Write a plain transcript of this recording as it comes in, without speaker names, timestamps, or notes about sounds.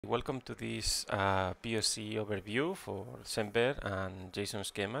Welcome to this POC overview for Semver and JSON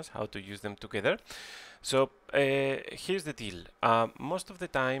Schemas, how to use them together. So here's the deal. Most of the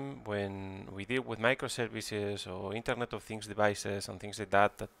time when we deal with microservices or Internet of Things devices and things like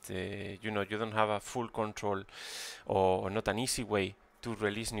that, you don't have a full control or not an easy way to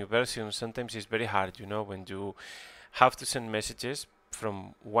release new versions. Sometimes it's very hard, when you have to send messages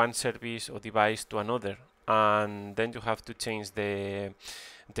from one service or device to another, and then you have to change the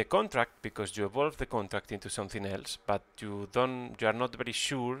contract because you evolve the contract into something else, but you are not very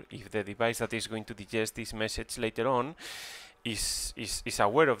sure if the device that is going to digest this message later on is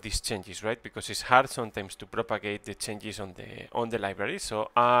aware of these changes, right? Because it's hard sometimes to propagate the changes on the library. So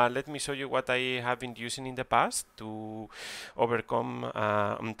let me show you what I have been using in the past to overcome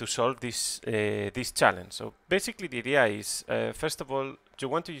to solve this challenge. So basically the idea is first of all, you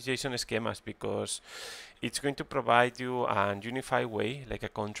want to use JSON schemas because it's going to provide you a unified way, like a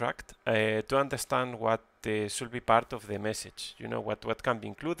contract, to understand what should be part of the message. What can be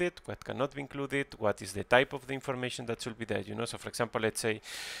included, what cannot be included, what is the type of the information that should be there. So for example, let's say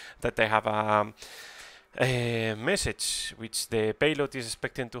that I have a message which the payload is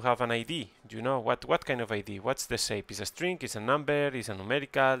expecting to have an ID. What kind of ID? What's the shape? Is a string? Is a number? Is a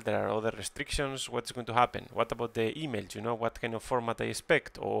numerical? There are other restrictions. What's going to happen? What about the email? What kind of format I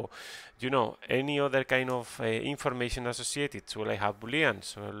expect? Or any other kind of information associated. So will I have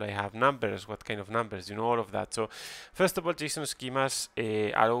booleans? Or will I have numbers? What kind of numbers? All of that. So first of all, JSON schemas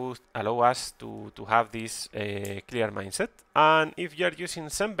allow us to have this clear mindset. And if you are using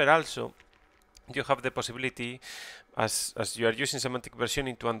Semver also, you have the possibility, as you are using semantic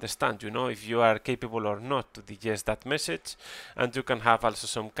versioning, to understand, if you are capable or not to digest that message, and you can have also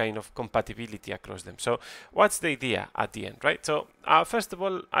some kind of compatibility across them. So what's the idea at the end, right? So first of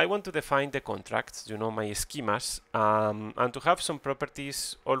all, I want to define the contracts, my schemas, and to have some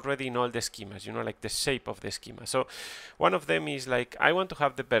properties already in all the schemas, like the shape of the schema. So one of them is like, I want to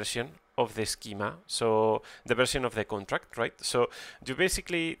have the version of the schema, so the version of the contract, right? So you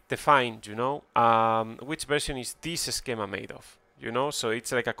basically define, which version is this schema made of, so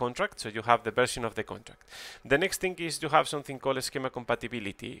it's like a contract, so you have the version of the contract. The next thing is you have something called schema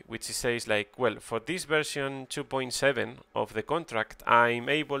compatibility, which says like, well, for this version 2.7 of the contract, I'm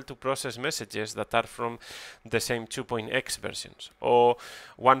able to process messages that are from the same 2.x versions, or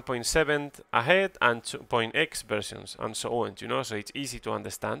 1.7 ahead and 2.x versions, and so on, so it's easy to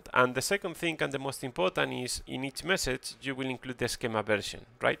understand. And the second thing, and the most important, is in each message you will include the schema version,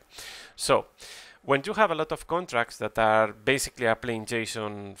 right? So when you have a lot of contracts that are basically plain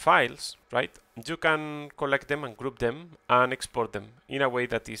JSON files, right, you can collect them and group them and export them in a way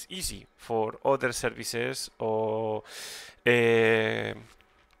that is easy for other services or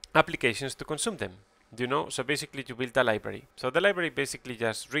applications to consume them. So basically you build a library. So the library basically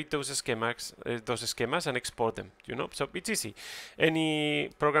just read those schemas and export them. So it's easy. Any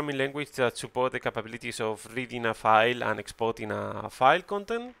programming language that support the capabilities of reading a file and exporting a file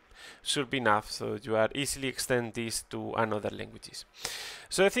content should be enough, so you are easily extend this to another languages.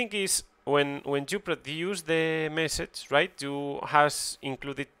 So the thing is, when you produce the message, right, you has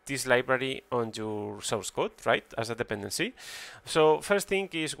included this library on your source code, right, as a dependency. So first thing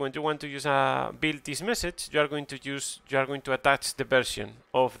is, when you want to build this message, you are going to attach the version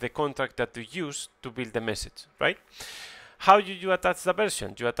of the contract that you use to build the message, right? How do you attach the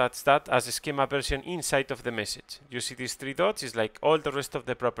version? You attach that as a schema version inside of the message. You see these three dots is like all the rest of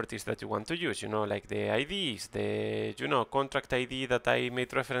the properties that you want to use, like the IDs, the contract ID that I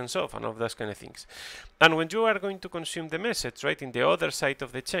made reference of, and all those kind of things. And when you are going to consume the message, right, in the other side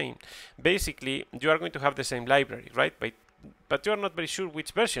of the chain, basically you are going to have the same library, right? But you are not very sure which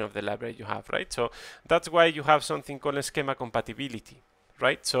version of the library you have, right? So that's why you have something called schema compatibility,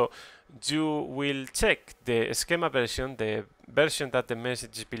 right? So you will check the schema version, the version that the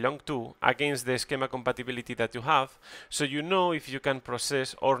messages belong to, against the schema compatibility that you have, so if you can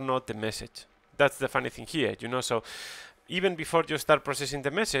process or not the message. That's the funny thing here, so even before you start processing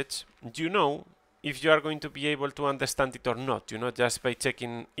the message, if you are going to be able to understand it or not, just by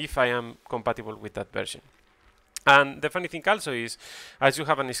checking if I am compatible with that version. And the funny thing also is, as you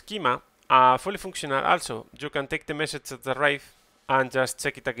have a schema, fully functional also, you can take the message that arrives and just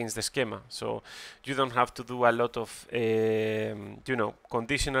check it against the schema. So you don't have to do a lot of,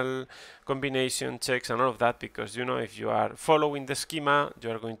 conditional combination checks and all of that, because, if you are following the schema, you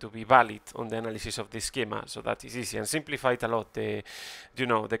are going to be valid on the analysis of the schema. So that is easy and simplified a lot the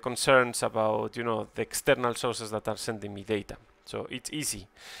concerns about, the external sources that are sending me data. So it's easy.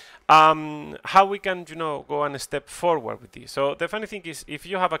 How we can, go a step forward with this. So the funny thing is, if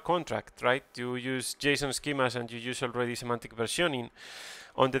you have a contract, right, you use JSON schemas and you use already semantic versioning,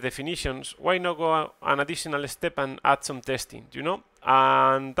 on the definitions, why not go an additional step and add some testing, you know?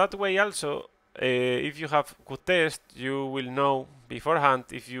 And that way also, if you have good test, you will know beforehand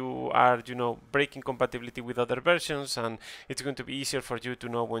if you are, you know, breaking compatibility with other versions, and it's going to be easier for you to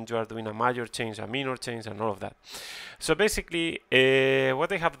know when you are doing a major change, a minor change, and all of that. So basically,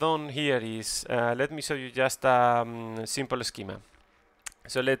 what I have done here is, let me show you just a simple schema.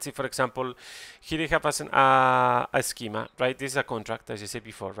 So let's see, for example, here I have a schema, right? This is a contract, as I said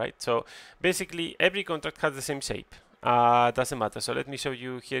before, right? So basically, every contract has the same shape. Doesn't matter. So let me show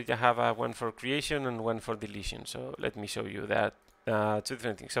you here. You have one for creation and one for deletion. So let me show you that two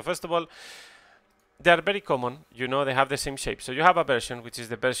different things. So first of all, they are very common. You know, they have the same shape. So you have a version, which is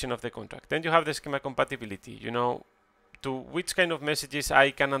the version of the contract. Then you have the schema compatibility. You know, to which kind of messages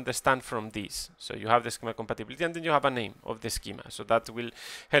I can understand from this. So you have the schema compatibility, and then you have a name of the schema. So that will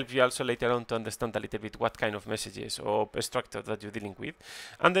help you also later on to understand a little bit what kind of messages or structure that you're dealing with.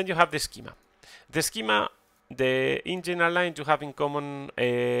 And then you have the schema. The schema, in general line, you have in common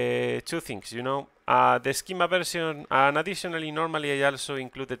two things, you know. The schema version, and additionally, normally I also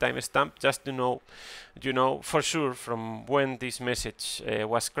include the timestamp just to know, you know, for sure from when this message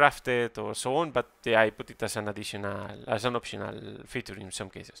was crafted or so on, but I put it as an optional feature in some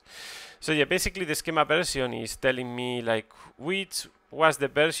cases. So yeah, basically the schema version is telling me like which was the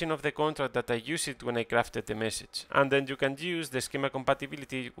version of the contract that I used it when I crafted the message. And then you can use the schema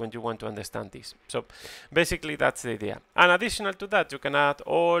compatibility when you want to understand this. So basically that's the idea. And additional to that, you can add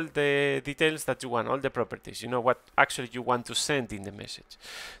all the details that you want, all the properties, you know, what actually you want to send in the message.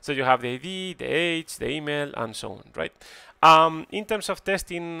 So you have the ID, the age, the email, and so on, right? In terms of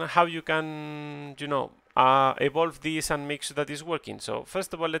testing, how you can, you know, evolve this and make sure that it's working. So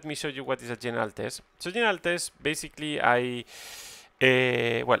first of all, let me show you what is a general test. So general test, basically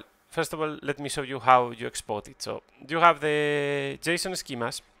well, first of all, let me show you how you export it. So you have the JSON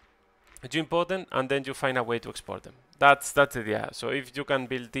schemas, you import them, and then you find a way to export them. That's the idea. So if you can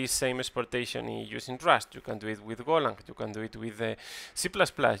build this same exportation using Rust, you can do it with Golang, you can do it with C++.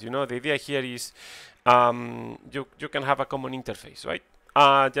 You know, the idea here is you can have a common interface, right?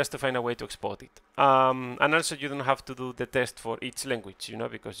 Just to find a way to export it. And also you don't have to do the test for each language, you know,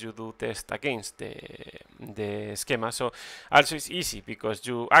 because you do test against the schema. So also it's easy because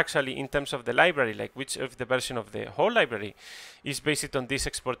you actually, in terms of the library, like which of the version of the whole library is based on this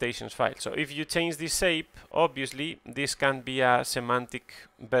exportations file. So if you change this shape, obviously this can be a semantic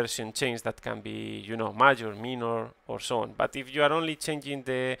version change that can be, you know, major, minor, or so on. But if you are only changing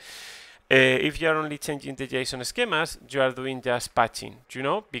the JSON schemas, you are doing just patching, you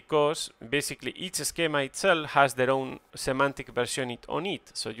know, because basically each schema itself has their own semantic version on it,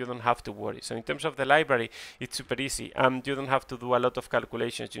 so you don't have to worry. So in terms of the library, it's super easy. You don't have to do a lot of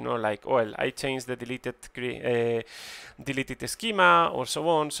calculations, you know, like, well, I changed the deleted schema or so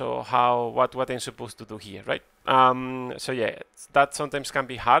on, so what I'm supposed to do here, right? So yeah, that sometimes can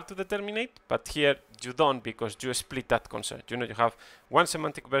be hard to determine, but here you don't, because you split that concern. You know, you have one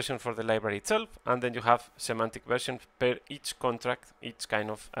semantic version for the library itself, and then you have semantic version per each contract, each kind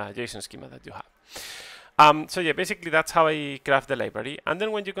of JSON schema that you have. So yeah, basically that's how I craft the library. And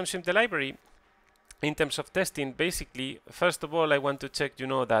then when you consume the library, in terms of testing, basically, first of all, I want to check, you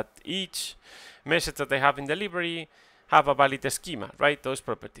know, that each message that I have in the library have a valid schema, right? Those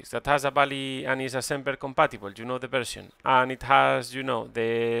properties that has a valid and is a Semver compatible, you know, the version, and it has, you know,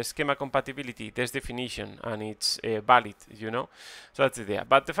 the schema compatibility, this definition, and it's valid, you know. So that's the idea.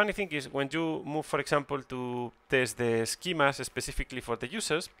 But the funny thing is, when you move, for example, to test the schemas specifically for the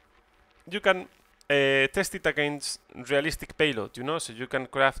users, you can test it against realistic payload, you know. So you can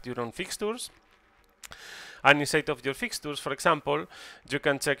craft your own fixtures. And inside of your fixtures, for example, you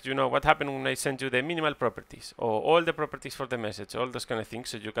can check, you know, what happened when I send you the minimal properties or all the properties for the message, all those kind of things.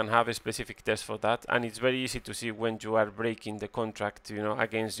 So you can have a specific test for that. And it's very easy to see when you are breaking the contract, you know,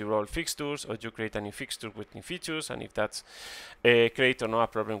 against your old fixtures, or you create a new fixture with new features, and if that's create or not a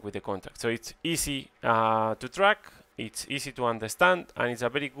problem with the contract. So it's easy to track, it's easy to understand, and it's a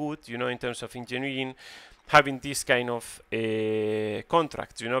very good, you know, in terms of engineering, having this kind of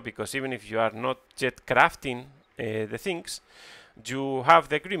contracts, you know, because even if you are not yet crafting the things, you have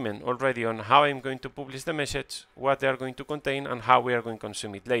the agreement already on how I'm going to publish the message, what they are going to contain, and how we are going to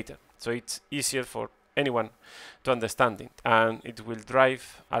consume it later. So it's easier for anyone to understand it, and it will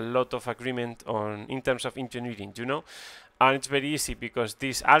drive a lot of agreement in terms of engineering, you know. And it's very easy because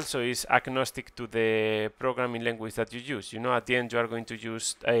this also is agnostic to the programming language that you use. You know, at the end you are going to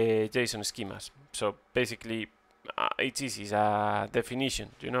use JSON schemas. So basically, it's easy. It's a definition.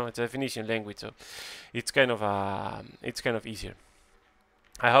 You know, it's a definition language. So it's kind of easier.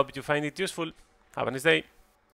 I hope you find it useful. Have a nice day.